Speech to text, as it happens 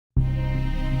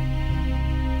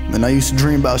And I used to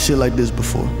dream about shit like this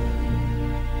before,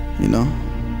 you know?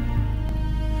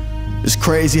 It's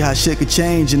crazy how shit could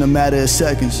change in a matter of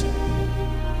seconds.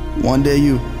 One day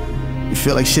you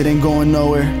feel like shit ain't going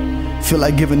nowhere, feel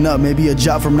like giving up, maybe a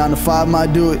job from 9 to 5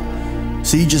 might do it.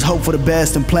 So you just hope for the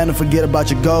best and plan to forget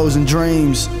about your goals and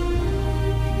dreams.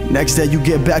 Next day you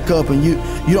get back up and you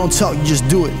don't talk, you just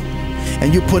do it.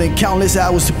 And you put in countless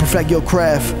hours to perfect your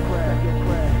craft.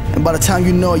 And by the time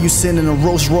you know it, you sitting in a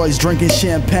Rolls Royce drinking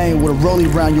champagne with a Rolley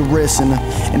around your wrist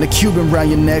and a Cuban around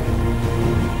your neck.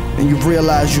 And you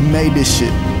realize you made this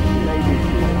shit.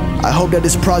 I hope that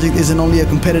this project isn't only a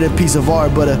competitive piece of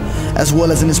art, but as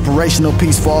well as an inspirational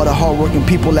piece for all the hardworking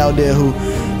people out there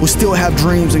who still have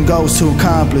dreams and goals to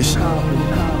accomplish.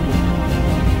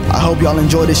 I hope y'all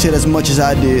enjoy this shit as much as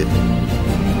I did.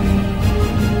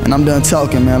 And I'm done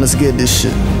talking, man. Let's get this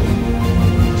shit.